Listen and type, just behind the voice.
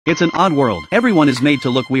It's an odd world. Everyone is made to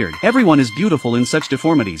look weird. Everyone is beautiful in such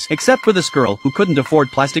deformities, except for this girl who couldn't afford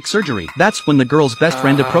plastic surgery. That's when the girl's best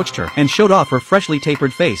friend approached her and showed off her freshly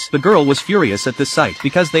tapered face. The girl was furious at this sight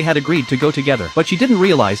because they had agreed to go together, but she didn't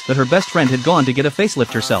realize that her best friend had gone to get a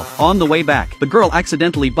facelift herself. On the way back, the girl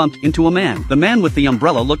accidentally bumped into a man. The man with the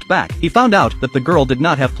umbrella looked back. He found out that the girl did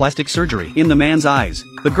not have plastic surgery. In the man's eyes,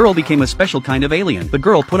 the girl became a special kind of alien. The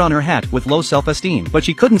girl put on her hat with low self-esteem, but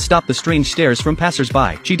she couldn't stop the strange stares from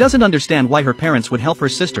passers-by. She doesn't understand why her parents would help her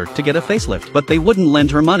sister to get a facelift, but they wouldn't lend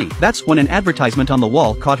her money. That's when an advertisement on the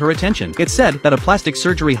wall caught her attention. It said that a plastic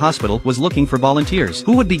surgery hospital was looking for volunteers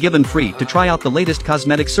who would be given free to try out the latest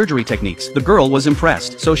cosmetic surgery techniques. The girl was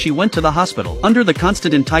impressed, so she went to the hospital. Under the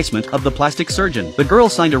constant enticement of the plastic surgeon, the girl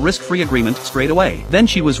signed a risk-free agreement straight away. Then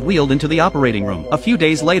she was wheeled into the operating room. A few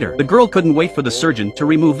days later, the girl couldn't wait for the surgeon to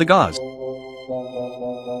remove the gauze.